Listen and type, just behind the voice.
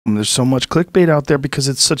there's so much clickbait out there because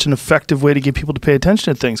it's such an effective way to get people to pay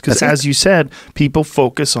attention to things. Because as you said, people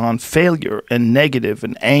focus on failure and negative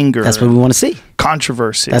and anger. That's what we want to see.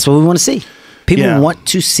 Controversy. That's what we want to see. People want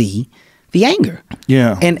to see the anger.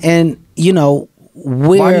 Yeah. And you know,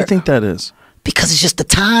 why do you think that is? Because it's just the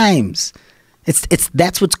times.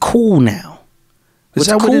 That's what's cool now. Is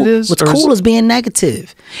that what it is? What's cool is being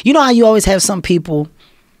negative. You know how you always have some people.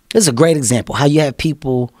 This is a great example. How you have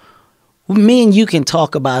people. Me and you can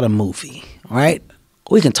talk about a movie, right?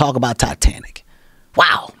 We can talk about Titanic.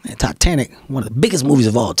 Wow, man, Titanic, one of the biggest movies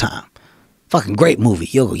of all time. Fucking great movie.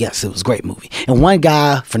 You'll go, yes, it was a great movie. And one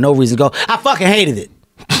guy, for no reason, go, I fucking hated it.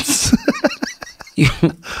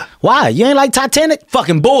 Why? You ain't like Titanic?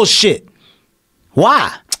 Fucking bullshit.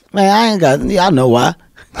 Why? Man, I know why.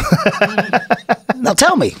 Now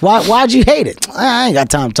tell me, why'd you hate it? I ain't got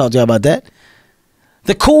time to talk to you about that.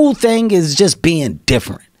 The cool thing is just being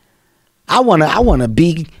different. I wanna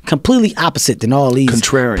be completely opposite than all these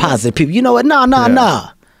contrarian positive people. You know what? No.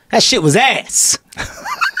 That shit was ass.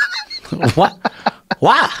 Why?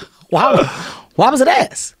 Why was it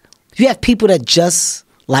ass? You have people that just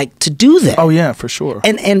like to do that. Oh yeah, for sure.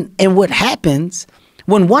 And what happens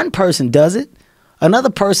when one person does it, another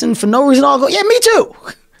person for no reason all go, yeah, me too.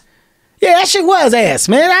 Yeah, that shit was ass,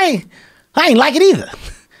 man. I ain't like it either.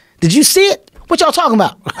 Did you see it? What y'all talking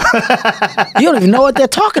about? You don't even know what they're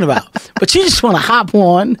talking about. But you just want to hop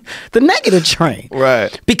on the negative train.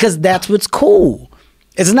 Right. Because that's what's cool.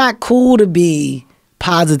 It's not cool to be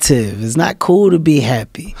positive. It's not cool to be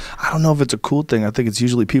happy. I don't know if it's a cool thing. I think it's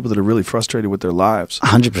usually people that are really frustrated with their lives.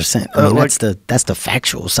 100%. I mean, that's the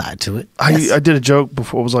factual side to it. I did a joke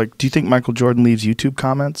before. I was like, do you think Michael Jordan leaves YouTube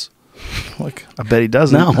comments? Like, I bet he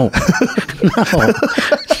doesn't. No.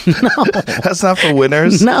 That's not for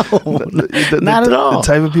winners. No, not at all. The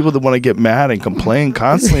type of people that want to get mad and complain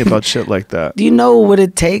constantly about shit like that. Do you know what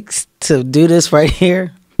it takes to do this right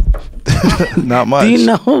here? Not much. Do you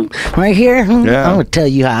know right here? Yeah. I'm going to tell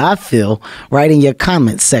you how I feel right in your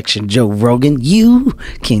comment section, Joe Rogan. You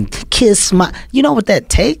can kiss my... You know what that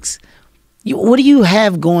takes? What do you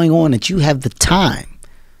have going on that you have the time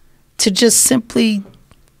to just simply...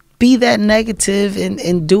 be that negative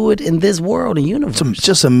and do it in this world and universe. It's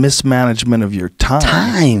just a mismanagement of your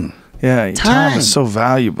time. Yeah, your time is so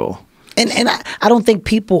valuable. And I don't think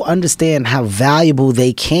people understand how valuable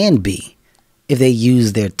they can be if they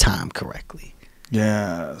use their time correctly.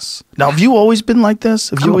 Yes. Now, have you always been like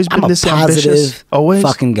this? Have you always been this ambitious? Always?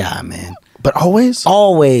 Fucking guy, man. But always?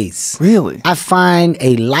 Always. Really? I find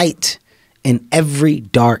a light in every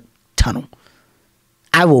dark tunnel.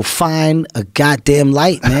 I will find a goddamn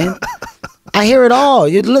light, man. I hear it all.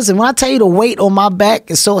 Listen, when I tell you the weight on my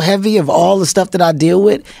back is so heavy of all the stuff that I deal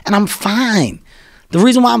with, and I'm fine. The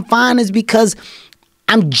reason why I'm fine is because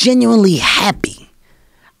I'm genuinely happy.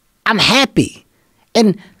 I'm happy.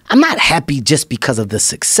 And I'm not happy just because of the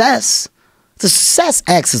success. The success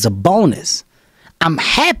acts as a bonus. I'm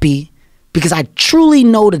happy because I truly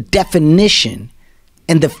know the definition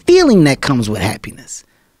and the feeling that comes with happiness.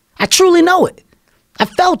 I truly know it. I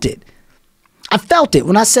felt it. I felt it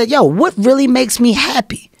when I said, yo, what really makes me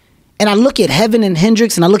happy? And I look at Heaven and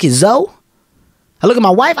Hendrix and I look at Zoe. I look at my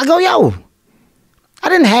wife. I go, yo, I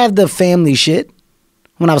didn't have the family shit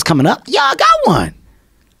when I was coming up. Yo, I got one.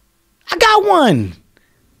 I got one.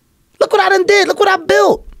 Look what I done did. Look what I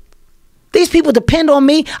built. These people depend on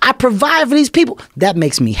me. I provide for these people. That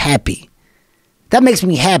makes me happy. That makes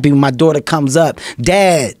me happy when my daughter comes up.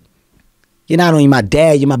 Dad. You're not only my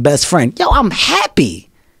dad, you're my best friend. Yo, I'm happy.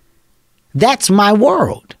 That's my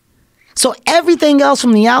world. So everything else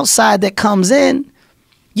from the outside that comes in,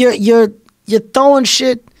 you're throwing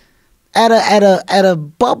shit at a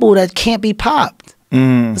bubble that can't be popped.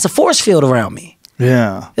 It's a force field around me.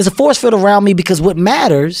 Yeah. There's a force field around me because what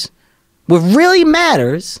really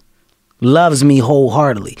matters, loves me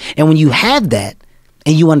wholeheartedly. And when you have that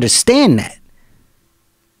and you understand that,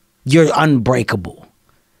 you're unbreakable.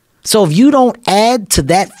 So if you don't add to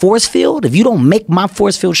that force field, if you don't make my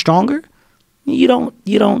force field stronger, you don't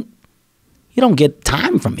get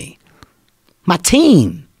time from me. My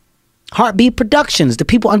team, Heartbeat Productions, the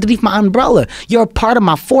people underneath my umbrella, you're a part of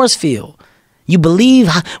my force field. You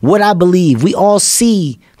believe what I believe. We all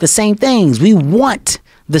see the same things. We want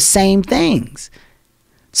the same things.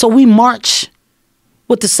 So we march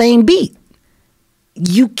with the same beat.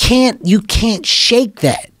 You can't shake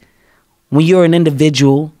that when you're an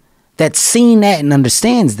individual that's seen that and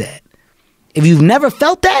understands that. If you've never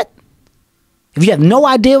felt that, if you have no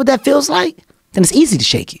idea what that feels like, then it's easy to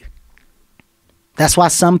shake you. That's why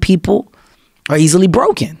some people are easily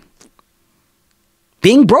broken.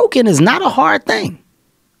 Being broken is not a hard thing.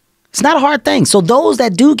 It's not a hard thing. So those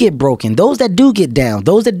that do get broken, those that do get down,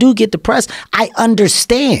 those that do get depressed, I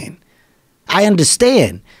understand. I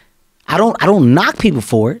don't knock people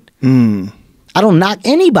for it. I don't knock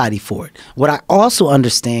anybody for it. What I also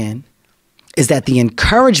understand is that the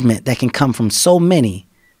encouragement that can come from so many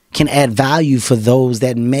can add value for those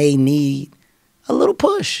that may need a little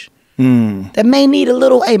push. That may need a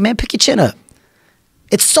little, hey man, pick your chin up.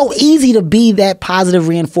 It's so easy to be that positive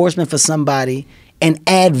reinforcement for somebody and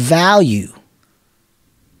add value.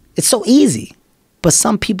 It's so easy. But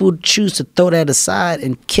some people choose to throw that aside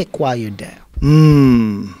and kick while you're down.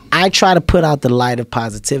 I try to put out the light of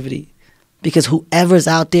positivity because whoever's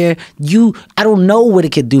out there, I don't know what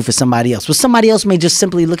it could do for somebody else. But somebody else may just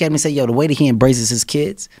simply look at me and say, yo, the way that he embraces his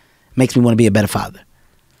kids makes me want to be a better father.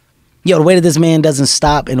 Yo, the way that this man doesn't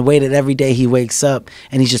stop and the way that every day he wakes up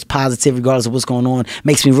and he's just positive regardless of what's going on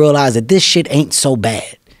makes me realize that this shit ain't so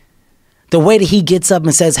bad. The way that he gets up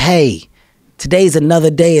and says, hey, today's another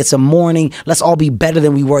day. It's a morning. Let's all be better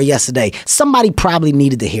than we were yesterday. Somebody probably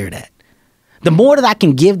needed to hear that. The more that I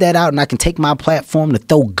can give that out and I can take my platform to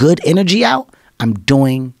throw good energy out, I'm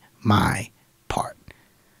doing my part.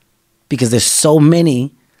 Because there's so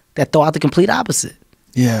many that throw out the complete opposite.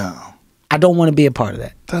 Yeah. I don't want to be a part of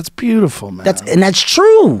that. That's beautiful, man. That's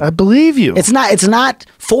true. I believe you. It's not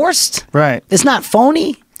forced. Right. It's not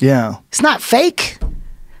phony. Yeah. It's not fake.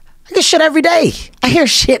 I get shit every day. I hear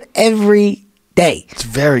shit every day. It's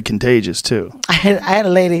very contagious too. I had a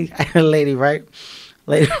lady, right?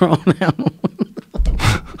 Lady rolled down.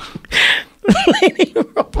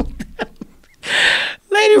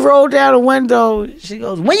 Lady rolled down the window. She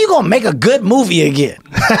goes, when you gonna make a good movie again?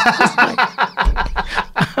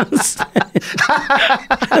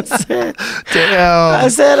 I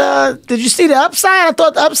said, did you see the upside? I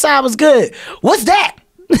thought the upside was good. What's that?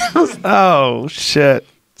 Oh shit.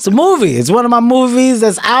 It's a movie. It's one of my movies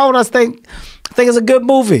that's out. I think it's a good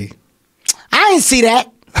movie. I ain't see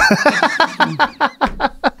that.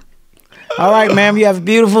 All right, ma'am. You have a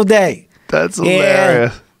beautiful day. That's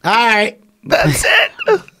hilarious. All right. That's it.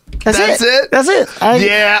 That's it. All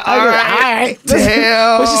right.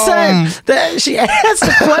 Damn. What she said, she asked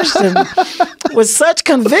the question with such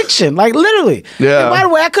conviction, like literally. Yeah. And by the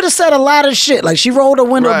way, I could have said a lot of shit. Like she rolled her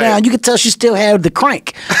window down. You could tell she still had the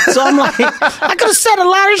crank. So I'm like, I could have said a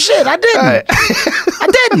lot of shit. I didn't. Right.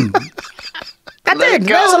 I didn't.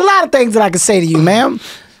 There's a lot of things that I could say to you, ma'am.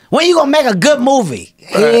 When you gonna make a good movie?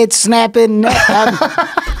 Head snapping.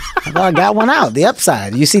 I got one out. The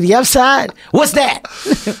upside. You see the upside? What's that?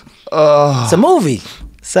 It's a movie.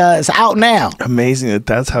 It's out now. Amazing that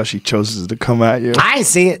that's how she chooses to come at you. I ain't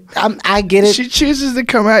see it. I get it. She chooses to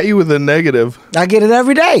come at you with a negative. I get it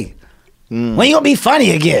every day. When you gonna be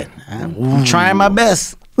funny again? I'm trying my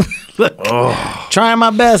best. Trying my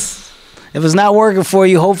best. If it's not working for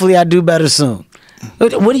you, hopefully I do better soon.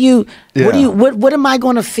 What am I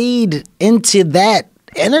going to feed into that?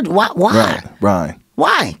 Why? Right.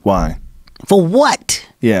 Why? For what?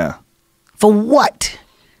 Yeah. For what?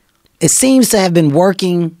 It seems to have been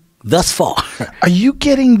working thus far. Are you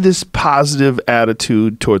getting this positive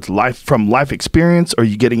attitude towards life from life experience? Or are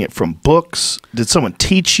you getting it from books? Did someone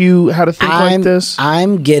teach you how to think like this?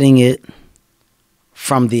 I'm getting it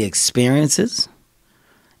from the experiences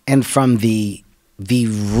and from the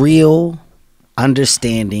real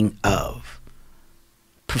understanding of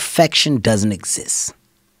perfection doesn't exist.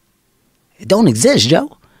 It don't exist,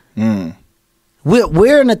 Joe.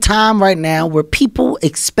 We're in a time right now where people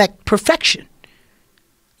expect perfection.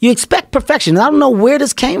 You expect perfection. And I don't know where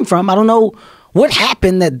this came from. I don't know what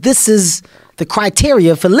happened that this is the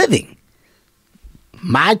criteria for living.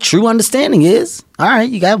 My true understanding is, all right,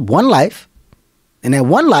 you got one life. And that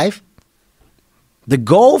one life, the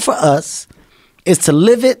goal for us is to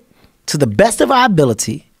live it to the best of our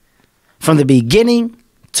ability from the beginning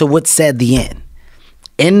to what's said the end.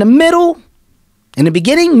 In the middle, in the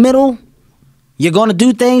beginning, middle, you're going to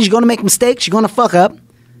do things, you're going to make mistakes, you're going to fuck up.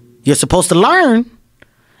 You're supposed to learn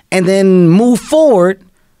and then move forward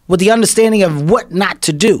with the understanding of what not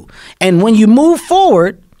to do. And when you move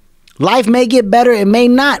forward, life may get better, it may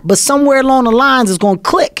not, but somewhere along the lines it's going to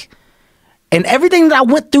click. And everything that I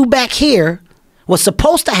went through back here was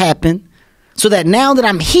supposed to happen so that now that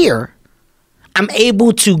I'm here, I'm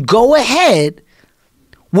able to go ahead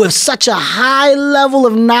with such a high level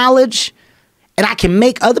of knowledge and I can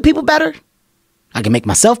make other people better. I can make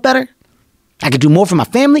myself better. I can do more for my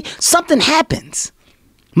family. Something happens.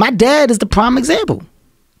 My dad is the prime example.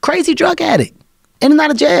 Crazy drug addict. In and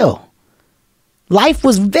out of jail. Life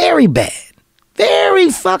was very bad. Very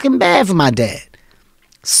fucking bad for my dad.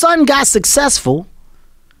 Son got successful.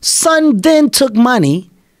 Son then took money,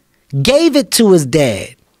 gave it to his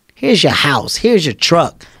dad. Here's your house. Here's your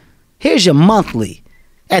truck. Here's your monthly.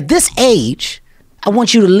 At this age, I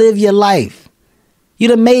want you to live your life. You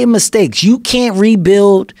done made mistakes. You can't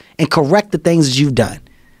rebuild and correct the things that you've done.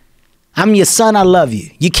 I'm your son. I love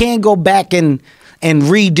you. You can't go back and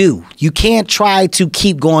redo. You can't try to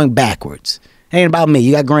keep going backwards. It ain't about me.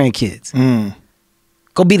 You got grandkids.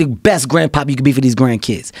 Go be the best grandpop you can be for these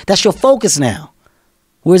grandkids. That's your focus now.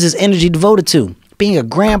 Where's this energy devoted to? Being a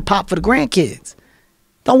grandpop for the grandkids.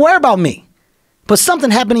 Don't worry about me. But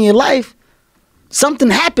something happened in your life.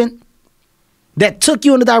 Something happened that took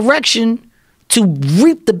you in the direction to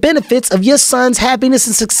reap the benefits of your son's happiness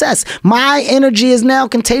and success. My energy is now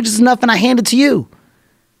contagious enough and I hand it to you.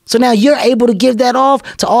 So now you're able to give that off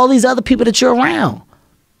to all these other people that you're around.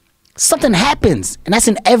 Something happens, and that's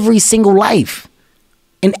in every single life.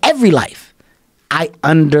 In every life. I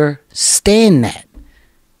understand that.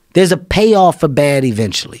 There's a payoff for bad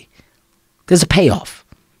eventually. There's a payoff.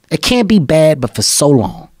 It can't be bad, but for so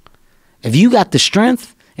long. If you got the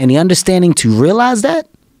strength and the understanding to realize that,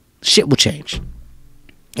 shit will change.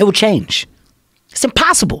 It will change. It's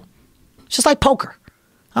impossible. It's just like poker.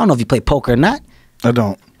 I don't know if you play poker or not. I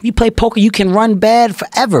don't. If you play poker, you can run bad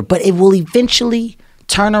forever, but it will eventually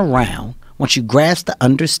turn around once you grasp the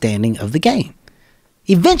understanding of the game.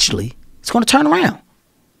 Eventually, it's going to turn around.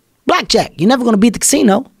 Blackjack, you're never going to beat the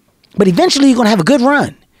casino, but eventually you're going to have a good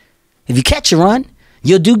run. If you catch a run,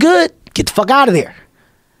 you'll do good. Get the fuck out of there.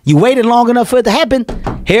 You waited long enough for it to happen.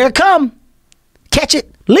 Here it come. Catch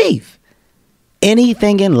it, leave.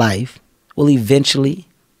 Anything in life will eventually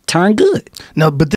turn good. No, but